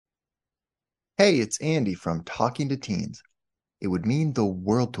Hey, it's Andy from Talking to Teens. It would mean the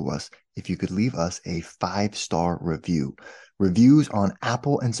world to us if you could leave us a 5-star review. Reviews on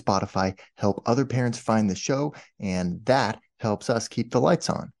Apple and Spotify help other parents find the show, and that helps us keep the lights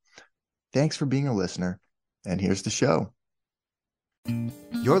on. Thanks for being a listener, and here's the show.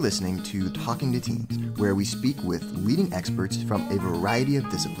 You're listening to Talking to Teens, where we speak with leading experts from a variety of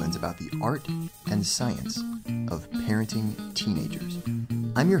disciplines about the art and science of parenting teenagers.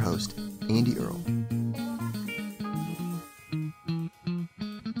 I'm your host, Andy Earle.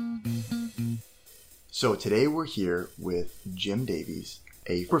 So today we're here with Jim Davies,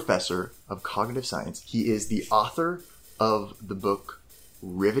 a professor of cognitive science. He is the author of the book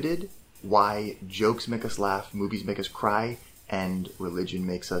Riveted: Why Jokes Make Us Laugh, Movies Make Us Cry, and Religion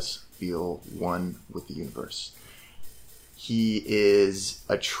Makes Us Feel One with the Universe. He is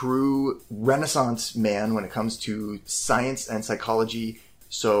a true Renaissance man when it comes to science and psychology.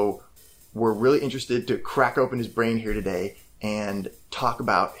 So we're really interested to crack open his brain here today and talk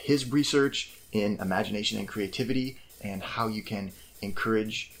about his research in imagination and creativity and how you can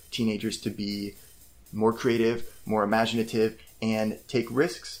encourage teenagers to be more creative, more imaginative, and take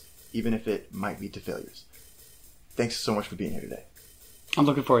risks, even if it might lead to failures. Thanks so much for being here today. I'm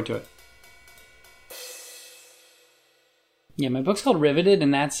looking forward to it. Yeah, my book's called Riveted,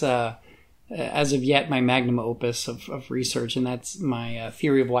 and that's, as of yet, my magnum opus of research, and that's my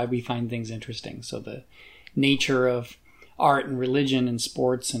theory of why we find things interesting. So the nature of art and religion and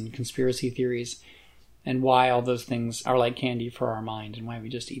sports and conspiracy theories, and why all those things are like candy for our mind, and why we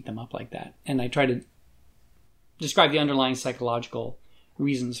just eat them up like that. And I try to describe the underlying psychological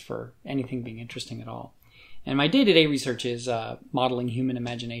reasons for anything being interesting at all. And my day-to-day research is modeling human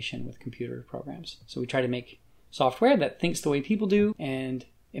imagination with computer programs. So we try to make software that thinks the way people do and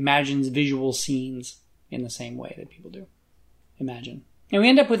imagines visual scenes in the same way that people do imagine. And we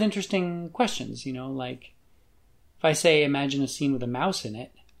end up with interesting questions, like if I say imagine a scene with a mouse in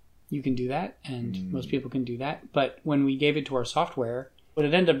it, you can do that, and most people can do that. But when we gave it to our software, what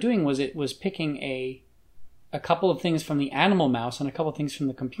it ended up doing was it was picking a couple of things from the animal mouse and a couple of things from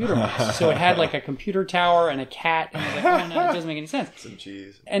the computer mouse. So it had like a computer tower and a cat, and I was like, oh no, it doesn't make any sense. Some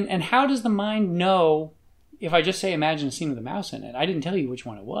cheese. And how does the mind know if I just say imagine a scene with a mouse in it? I didn't tell you which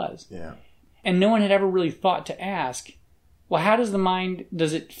one it was. Yeah. And no one had ever really thought to ask, well, how does the mind,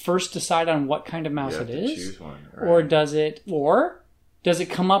 does it first decide on what kind of mouse it is? Choose one, right. Or does it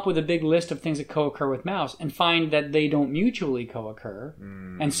come up with a big list of things that co-occur with mouse and find that they don't mutually co-occur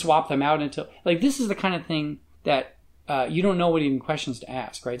and swap them out until... Like, this is the kind of thing that you don't know what even questions to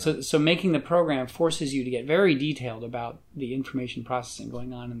ask, right? So making the program forces you to get very detailed about the information processing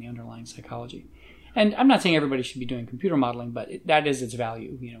going on in the underlying psychology. And I'm not saying everybody should be doing computer modeling, but that is its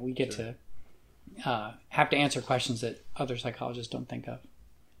value. We get to have to answer questions that other psychologists don't think of.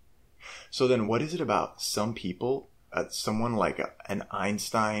 So then what is it about some people... someone like an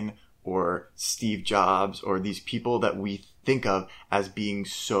Einstein or Steve Jobs or these people that we think of as being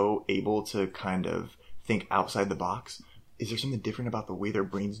so able to kind of think outside the box? Is there something different about the way their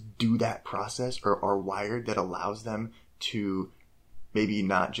brains do that process or are wired that allows them to maybe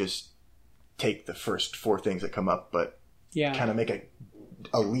not just take the first 4 things that come up, but kind of make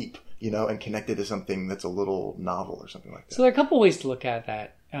a leap, and connect it to something that's a little novel or something like that? So there are a couple ways to look at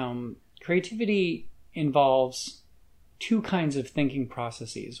that. Creativity involves 2 kinds of thinking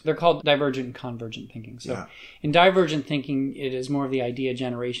processes. They're called divergent and convergent thinking. So in divergent thinking, it is more of the idea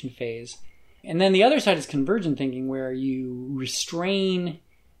generation phase. And then the other side is convergent thinking, where you restrain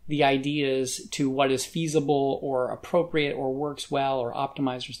the ideas to what is feasible or appropriate or works well or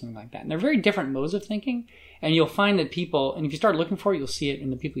optimized or something like that. And they're very different modes of thinking. And you'll find that people, and if you start looking for it, you'll see it in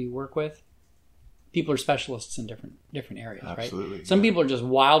the people you work with. People are specialists in different areas, Absolutely, right? Some people are just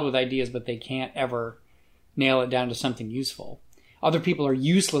wild with ideas, but they can't ever nail it down to something useful. Other people are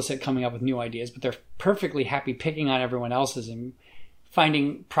useless at coming up with new ideas, but they're perfectly happy picking on everyone else's and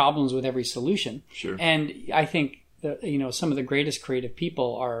finding problems with every solution. Sure. And I think that, some of the greatest creative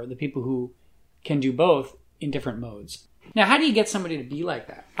people are the people who can do both in different modes. Now, how do you get somebody to be like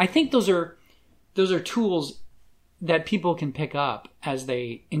that? I think those are tools that people can pick up as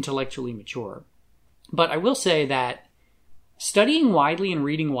they intellectually mature. But I will say that studying widely and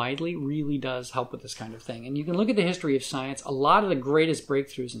reading widely really does help with this kind of thing. And you can look at the history of science. A lot of the greatest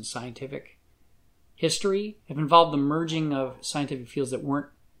breakthroughs in scientific history have involved the merging of scientific fields that weren't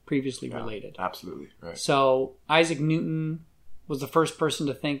previously related. Absolutely, right. So Isaac Newton was the first person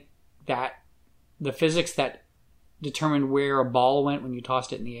to think that the physics that determined where a ball went when you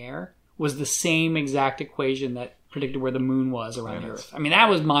tossed it in the air was the same exact equation that predicted where the moon was around the Earth. I mean, that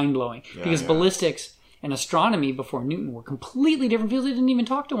was mind-blowing because ballistics and astronomy before Newton were completely different fields. They didn't even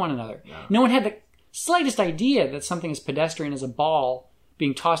talk to one another. Yeah. No one had the slightest idea that something as pedestrian as a ball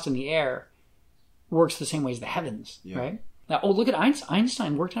being tossed in the air works the same way as the heavens, right? Now, look at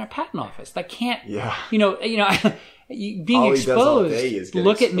Einstein worked in our patent office. That can't, being all exposed,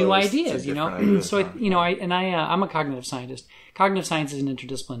 look at new ideas, Ideas, so, I'm a cognitive scientist. Cognitive science is an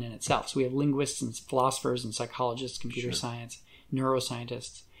interdiscipline in itself. So we have linguists and philosophers and psychologists, computer science,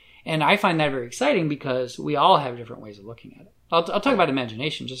 neuroscientists. And I find that very exciting because we all have different ways of looking at it. I'll talk about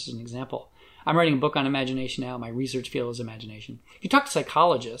imagination just as an example. I'm writing a book on imagination now. My research field is imagination. If you talk to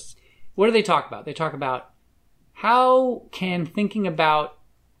psychologists, what do they talk about? They talk about how can thinking about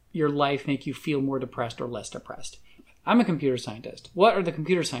your life make you feel more depressed or less depressed? I'm a computer scientist. What are the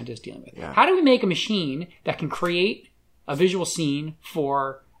computer scientists dealing with? Yeah. How do we make a machine that can create a visual scene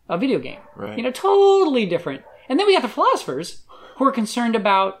for a video game? Right. Totally different. And then we have the philosophers who are concerned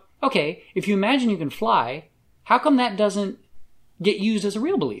about, okay, if you imagine you can fly, how come that doesn't get used as a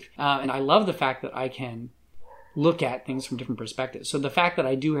real belief? And I love the fact that I can look at things from different perspectives. So the fact that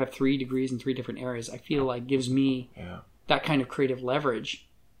I do have 3 degrees in 3 different areas, I feel like gives me that kind of creative leverage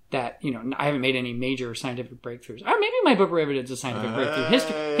that, I haven't made any major scientific breakthroughs. Or maybe my book Riveted is a scientific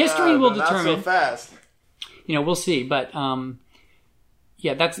breakthrough. History will determine. Not so fast. We'll see. But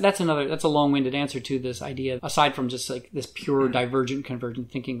that's a long-winded answer to this idea, aside from just like this pure divergent convergent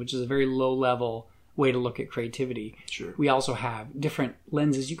thinking, which is a very low level way to look at creativity. Sure. We also have different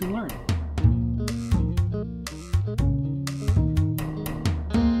lenses you can learn.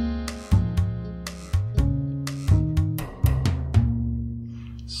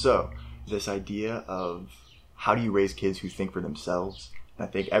 So, this idea of how do you raise kids who think for themselves? And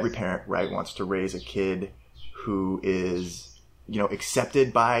I think every parent, right, wants to raise a kid who is,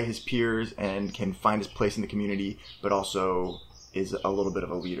 accepted by his peers and can find his place in the community, but also is a little bit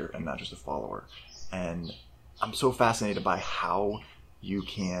of a leader and not just a follower. And I'm so fascinated by how you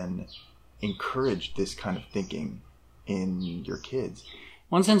can encourage this kind of thinking in your kids.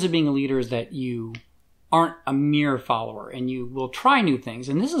 One sense of being a leader is that you aren't a mere follower and you will try new things.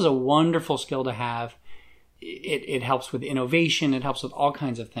 And this is a wonderful skill to have. It helps with innovation. It helps with all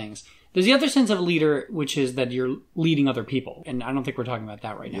kinds of things. There's the other sense of a leader, which is that you're leading other people. And I don't think we're talking about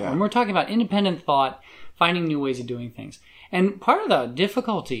that right now. Yeah. And we're talking about independent thought, finding new ways of doing things. And part of the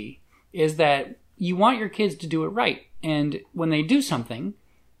difficulty is that you want your kids to do it right. And when they do something,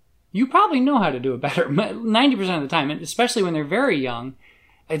 you probably know how to do it better 90% of the time. And especially when they're very young,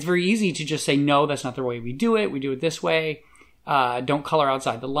 it's very easy to just say, no, that's not the way we do it. We do it this way. Don't color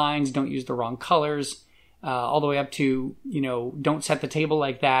outside the lines. Don't use the wrong colors. All the way up to, don't set the table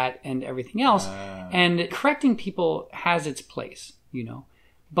like that and everything else. And correcting people has its place,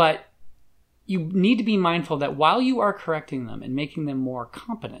 But you need to be mindful that while you are correcting them and making them more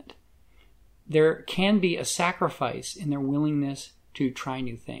competent, there can be a sacrifice in their willingness to try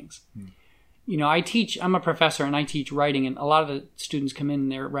new things. I'm a professor and I teach writing, and a lot of the students come in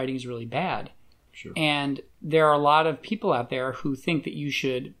and their writing is really bad. Sure. And there are a lot of people out there who think that you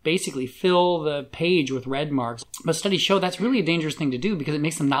should basically fill the page with red marks. But studies show that's really a dangerous thing to do because it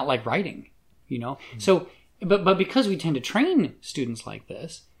makes them not like writing, Mm-hmm. So, but because we tend to train students like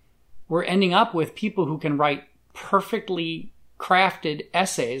this, we're ending up with people who can write perfectly crafted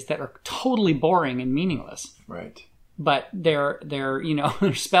essays that are totally boring and meaningless. Right. But they're they're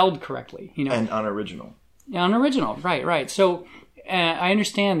spelled correctly, And unoriginal. Unoriginal, right. So I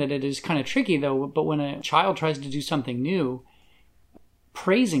understand that it is kind of tricky, though, but when a child tries to do something new,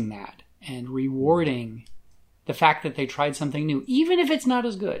 praising that and rewarding the fact that they tried something new, even if it's not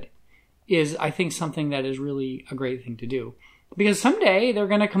as good, is, I think, something that is really a great thing to do. Because someday they're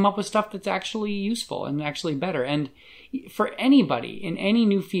going to come up with stuff that's actually useful and actually better. And for anybody in any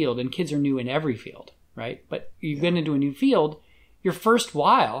new field, and kids are new in every field, right? But you get into a new field, your first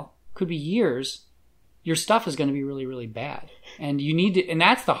while, could be years, your stuff is going to be really, really bad. And you need to, and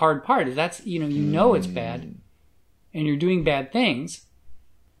that's the hard part, is that's, you know it's bad and you're doing bad things.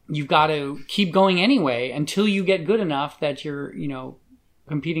 You've got to keep going anyway until you get good enough that you're,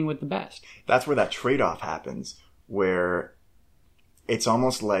 competing with the best. That's where that trade-off happens, where it's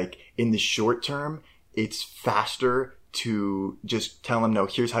almost like in the short term, it's faster to just tell them, no,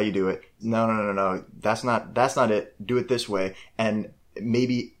 here's how you do it. No. That's not it. Do it this way. And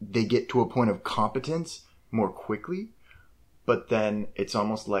maybe they get to a point of competence more quickly, but then it's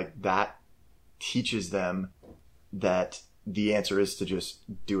almost like that teaches them that the answer is to just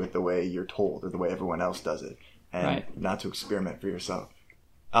do it the way you're told or the way everyone else does it, and not to experiment for yourself.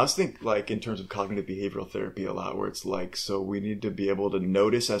 I always think, like, in terms of cognitive behavioral therapy a lot, where it's like, so we need to be able to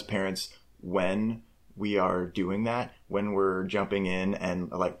notice as parents when we are doing that, when we're jumping in and,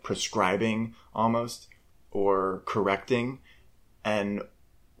 like, prescribing almost, or correcting, and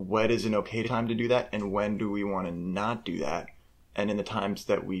when is an okay time to do that, and when do we want to not do that? And in the times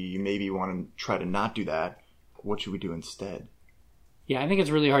that we maybe want to try to not do that, what should we do instead? Yeah, I think it's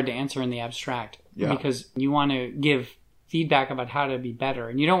really hard to answer in the abstract Yeah. because you want to give feedback about how to be better.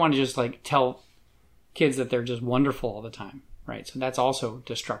 And you don't want to just like tell kids that they're just wonderful all the time, right? So that's also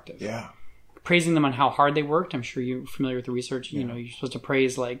destructive. Yeah. Praising them on how hard they worked. I'm sure you're familiar with the research. You know, you're supposed to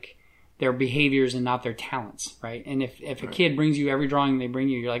praise like their behaviors and not their talents, right? And if a kid brings you every drawing they bring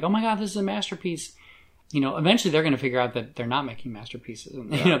you, you're like, oh my God, this is a masterpiece. You know, eventually they're going to figure out that they're not making masterpieces.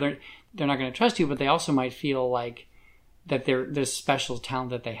 And, you know, they're not going to trust you, but they also might feel like that this special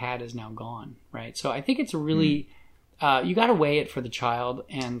talent that they had is now gone, right? So I think it's really, you got to weigh it for the child.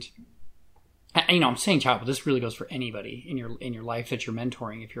 And, you know, I'm saying child, but this really goes for anybody in your life that you're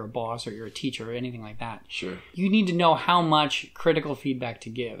mentoring, if you're a boss or you're a teacher or anything like that. Sure. You need to know how much critical feedback to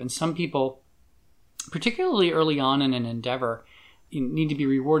give. And some people, particularly early on in an endeavor, you need to be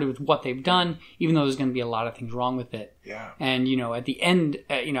rewarded with what they've done, even though there's going to be a lot of things wrong with it. Yeah. And, you know, at the end,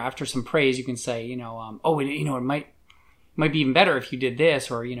 you know, after some praise, you can say, you know, it might be even better if you did this,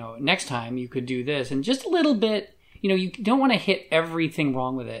 or, you know, next time you could do this. And just a little bit, you know, you don't want to hit everything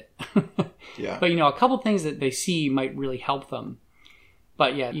wrong with it. Yeah. But, you know, a couple things that they see might really help them.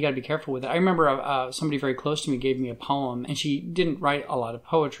 But yeah, you got to be careful with it. I remember somebody very close to me gave me a poem, and she didn't write a lot of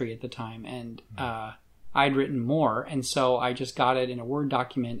poetry at the time. And, I'd written more, and so I just got it in a Word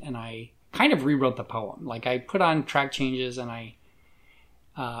document, and I kind of rewrote the poem. Like I put on track changes, and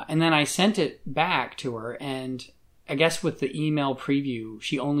then I sent it back to her, and I guess with the email preview,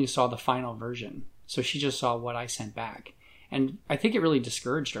 she only saw the final version, so she just saw what I sent back, and I think it really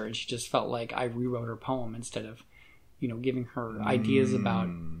discouraged her, and she just felt like I rewrote her poem instead of, you know, giving her ideas about,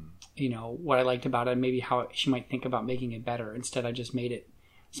 you know, what I liked about it, and maybe how she might think about making it better. Instead, I just made it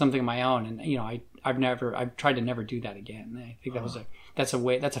something of my own, and you know, I've tried to never do that again. I think that's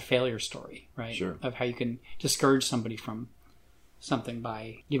a failure story, right? Sure. Of how you can discourage somebody from something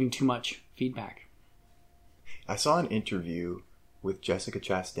by giving too much feedback. I saw an interview with Jessica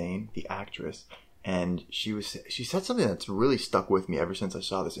Chastain, the actress, and she said something that's really stuck with me ever since I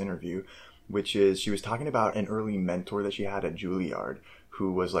saw this interview, which is she was talking about an early mentor that she had at Juilliard,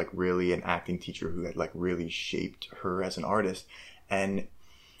 who was like really an acting teacher who had like really shaped her as an artist. And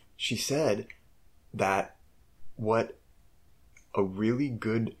she said that what a really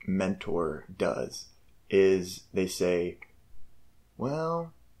good mentor does is they say,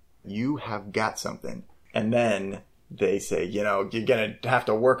 well, you have got something. And then they say, you know, you're going to have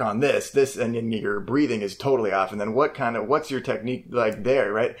to work on this, and then your breathing is totally off. And then what's your technique like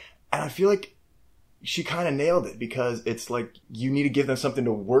there, right? And I feel like she kind of nailed it, because it's like you need to give them something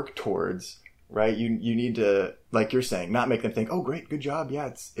to work towards, right? You need to, like you're saying, not make them think, oh, great, good job.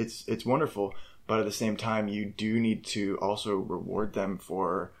 Yeah, it's wonderful. But at the same time, you do need to also reward them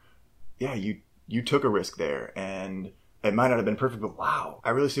for, yeah, you took a risk there, and it might not have been perfect, but wow, I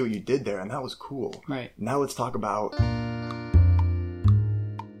really see what you did there, and that was cool. Right. Now let's talk about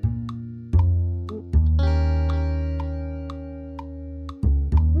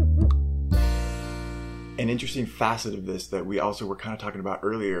an interesting facet of this that we also were kind of talking about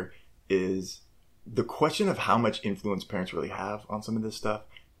earlier is the question of how much influence parents really have on some of this stuff,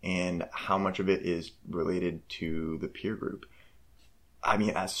 and how much of it is related to the peer group. I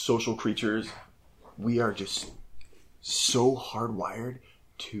mean, as social creatures, we are just so hardwired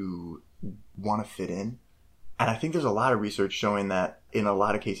to want to fit in. And I think there's a lot of research showing that in a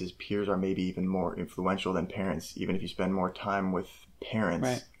lot of cases, peers are maybe even more influential than parents, even if you spend more time with parents,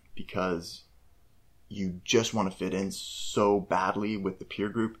 Right. because you just want to fit in so badly with the peer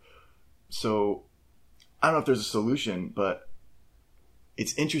group. So I don't know if there's a solution, but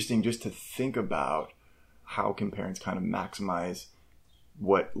it's interesting just to think about how can parents kind of maximize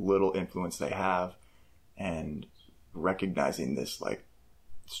what little influence they have, and recognizing this like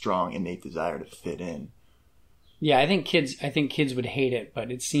strong innate desire to fit in. Yeah, I think kids would hate it,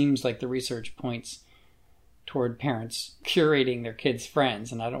 but it seems like the research points toward parents curating their kids'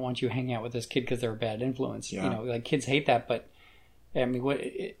 friends, and I don't want you hanging out with this kid because they're a bad influence. Yeah. You know, like kids hate that, but I mean, what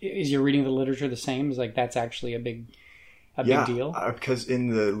is your reading of the literature the same? Is like that's actually a big deal? Because in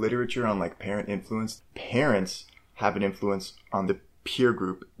the literature on like parent influence, parents have an influence on the peer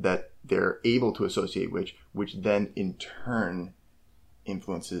group that they're able to associate with, which then in turn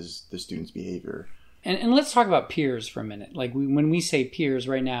influences the student's behavior. And let's talk about peers for a minute. Like when we say peers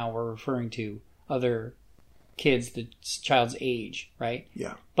right now, we're referring to other kids, the child's age, right?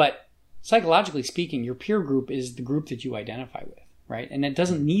 Yeah. But psychologically speaking, your peer group is the group that you identify with, right? And it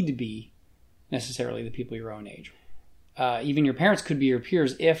doesn't need to be necessarily the people your own age. even your parents could be your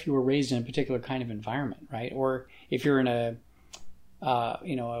peers if you were raised in a particular kind of environment, right? Or if you're in a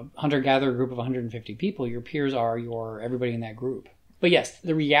hunter-gatherer group of 150 people, your peers are everybody in that group. But yes,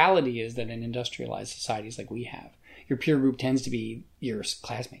 the reality is that in industrialized societies like we have, your peer group tends to be your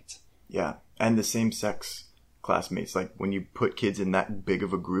classmates. Yeah, and the same-sex classmates. Like when you put kids in that big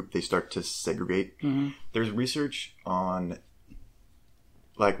of a group, they start to segregate. Mm-hmm. There's research on,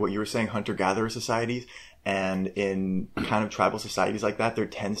 like what you were saying, hunter-gatherer societies, and in kind of tribal societies like that, there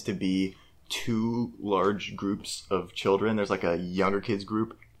tends to be two large groups of children. There's like a younger kids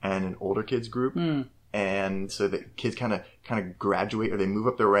group and an older kids group. Mm. And so the kids kind of graduate, or they move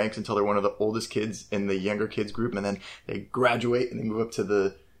up their ranks until they're one of the oldest kids in the younger kids group, and then they graduate and they move up to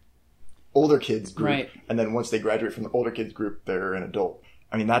the older kids group. Right. And then once they graduate from the older kids group, they're an adult.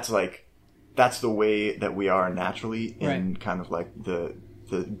 I mean, that's the way that we are naturally in kind of like the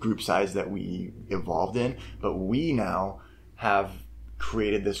group size that we evolved in. But we now have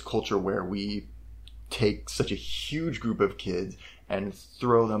created this culture where we take such a huge group of kids and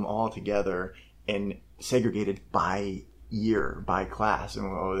throw them all together and segregated by year, by class.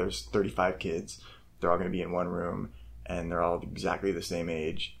 And there's 35 kids. They're all going to be in one room, and they're all exactly the same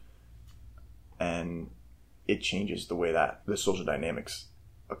age. And it changes the way that the social dynamics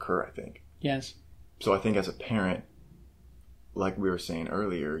occur, I think. Yes. So I think as a parent, like we were saying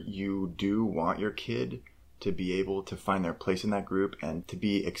earlier, you do want your kid to be able to find their place in that group and to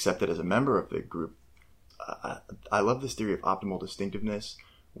be accepted as a member of the group. I love this theory of optimal distinctiveness,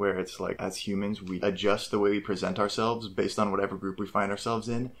 where it's like, as humans, we adjust the way we present ourselves based on whatever group we find ourselves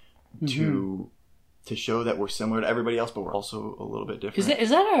in, mm-hmm. to show that we're similar to everybody else, but we're also a little bit different.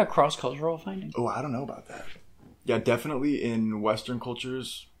 Is that a cross-cultural finding? Oh, I don't know about that. Yeah, definitely in Western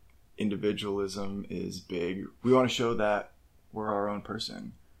cultures, individualism is big. We want to show that we're our own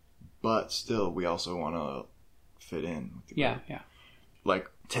person, but still, we also want to fit in with the group. Yeah. Like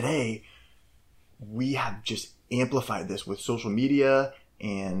today, we have just amplified this with social media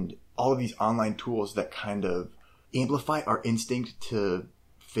and all of these online tools that kind of amplify our instinct to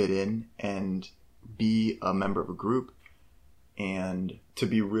fit in and be a member of a group, and to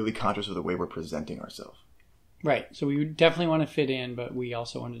be really conscious of the way we're presenting ourselves. Right. So we definitely want to fit in, but we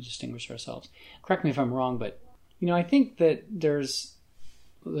also want to distinguish ourselves. Correct me if I'm wrong, but I think that there's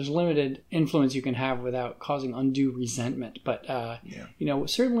limited influence you can have without causing undue resentment. But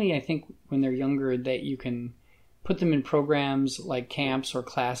certainly I think when they're younger, that you can put them in programs like camps or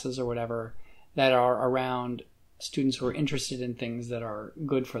classes or whatever that are around students who are interested in things that are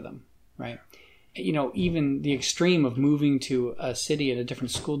good for them, right? Even the extreme of moving to a city in a different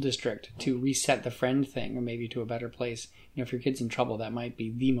school district to reset the friend thing, or maybe to a better place. If your kid's in trouble, that might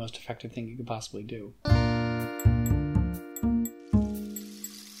be the most effective thing you could possibly do.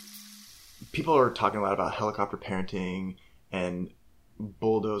 People are talking a lot about helicopter parenting and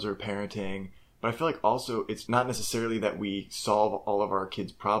bulldozer parenting, but I feel like also it's not necessarily that we solve all of our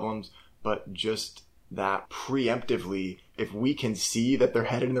kids' problems, but just that preemptively, if we can see that they're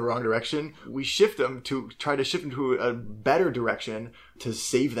headed in the wrong direction, we shift them to try to shift them to a better direction to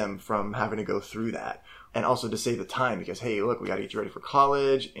save them from having to go through that. And also to save the time, because, hey, look, we got to get you ready for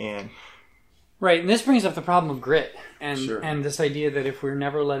college. And right. And this brings up the problem of grit and sure. and this idea that if we're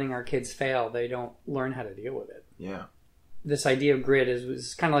never letting our kids fail, they don't learn how to deal with it. Yeah. This idea of grit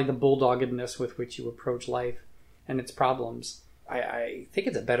is kind of like the bulldoggedness with which you approach life and its problems. I think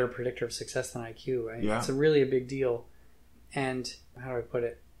it's a better predictor of success than IQ. Yeah. It's really a big deal. And how do I put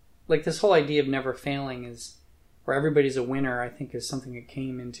it? Like this whole idea of never failing is, where everybody's a winner, I think is something that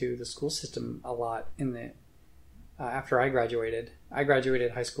came into the school system a lot after I graduated. I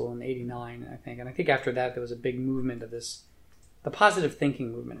graduated high school in '89, I think. And I think after that, there was a big movement of this. The positive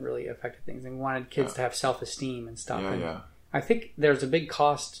thinking movement really affected things. And we wanted kids to have self-esteem and stuff. Yeah. I think there's a big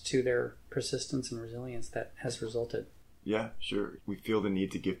cost to their persistence and resilience that has resulted. Yeah, sure. We feel the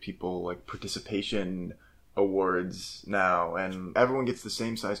need to give people like participation awards now, and everyone gets the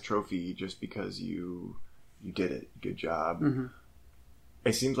same size trophy just because you did it. Good job. Mm-hmm.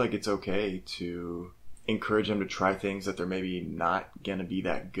 It seems like it's okay to encourage them to try things that they're maybe not going to be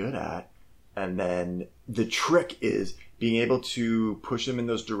that good at. And then the trick is being able to push them in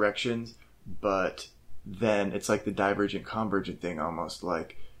those directions, but then it's like the divergent convergent thing almost.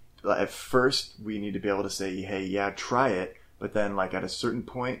 Like at first we need to be able to say, hey, yeah, try it. But then like at a certain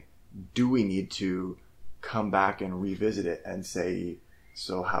point, do we need to come back and revisit it and say,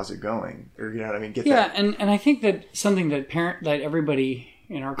 so how's it going? Or, you know what I mean? That. And I think that something that everybody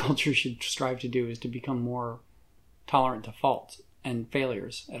in our culture should strive to do is to become more tolerant to faults and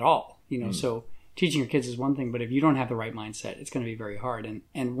failures at all. So teaching your kids is one thing, but if you don't have the right mindset, it's going to be very hard.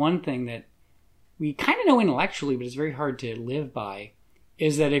 And one thing that we kind of know intellectually, but it's very hard to live by,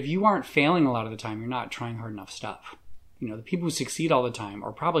 is that if you aren't failing a lot of the time, you're not trying hard enough stuff. You know, the people who succeed all the time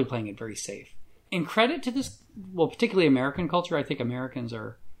are probably playing it very safe. In credit to this, well, particularly American culture, I think Americans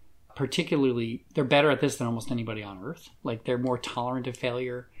are they're better at this than almost anybody on earth. Like, they're more tolerant of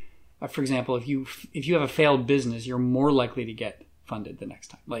failure. For example, if you have a failed business, you're more likely to get funded the next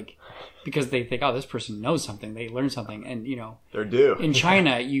time. Like, because they think, oh, this person knows something, they learned something. And, you know, they're due. In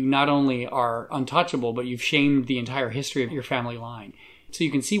China, you not only are untouchable, but you've shamed the entire history of your family line. So you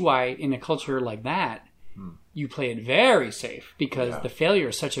can see why in a culture like that, you play it very safe, because the failure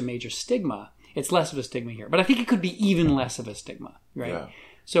is such a major stigma. It's less of a stigma here. But I think it could be even less of a stigma, right? Yeah.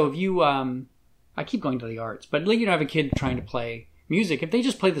 So if you, I keep going to the arts, but you know, have a kid trying to play music, if they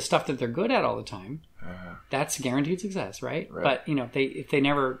just play the stuff that they're good at all the time, that's guaranteed success, right? But you know, if they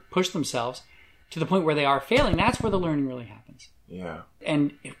never push themselves to the point where they are failing, that's where the learning really happens. Yeah.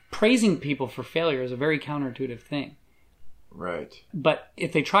 And praising people for failure is a very counterintuitive thing. Right. But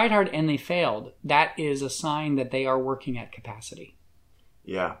if they tried hard and they failed, that is a sign that they are working at capacity.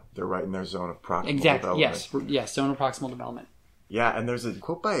 Yeah, they're right in their zone of proximal development. Yes, zone of proximal development. Yeah, and there's a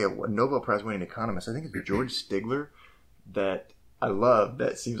quote by a Nobel Prize winning economist, I think it's George Stigler, that I love,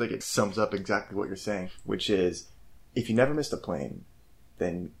 that seems like it sums up exactly what you're saying, which is, if you never missed a plane,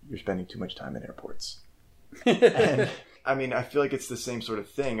 then you're spending too much time in airports. And I mean, I feel like it's the same sort of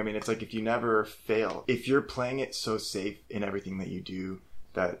thing. I mean, it's like, if you never fail, if you're playing it so safe in everything that you do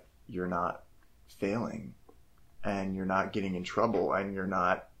that you're not failing and you're not getting in trouble and you're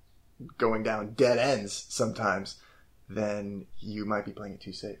not going down dead ends sometimes, then you might be playing it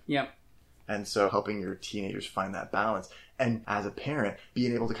too safe. Yep. And so helping your teenagers find that balance, and as a parent,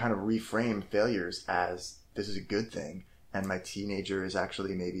 being able to kind of reframe failures as, this is a good thing, and my teenager is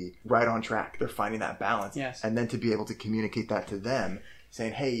actually maybe right on track. They're finding that balance. Yes. And then to be able to communicate that to them,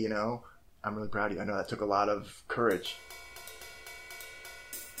 saying, hey, you know, I'm really proud of you. I know that took a lot of courage.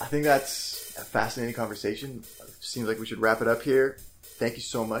 I think that's a fascinating conversation. Seems like we should wrap it up here. Thank you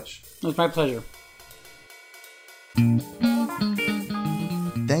so much. It was my pleasure.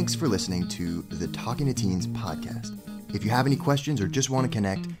 Thanks for listening to the Talking to Teens podcast. If you have any questions or just want to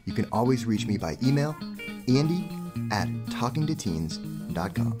connect, you can always reach me by email,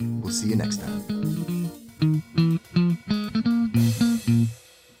 andy@talkingtoteens.com. We'll see you next time.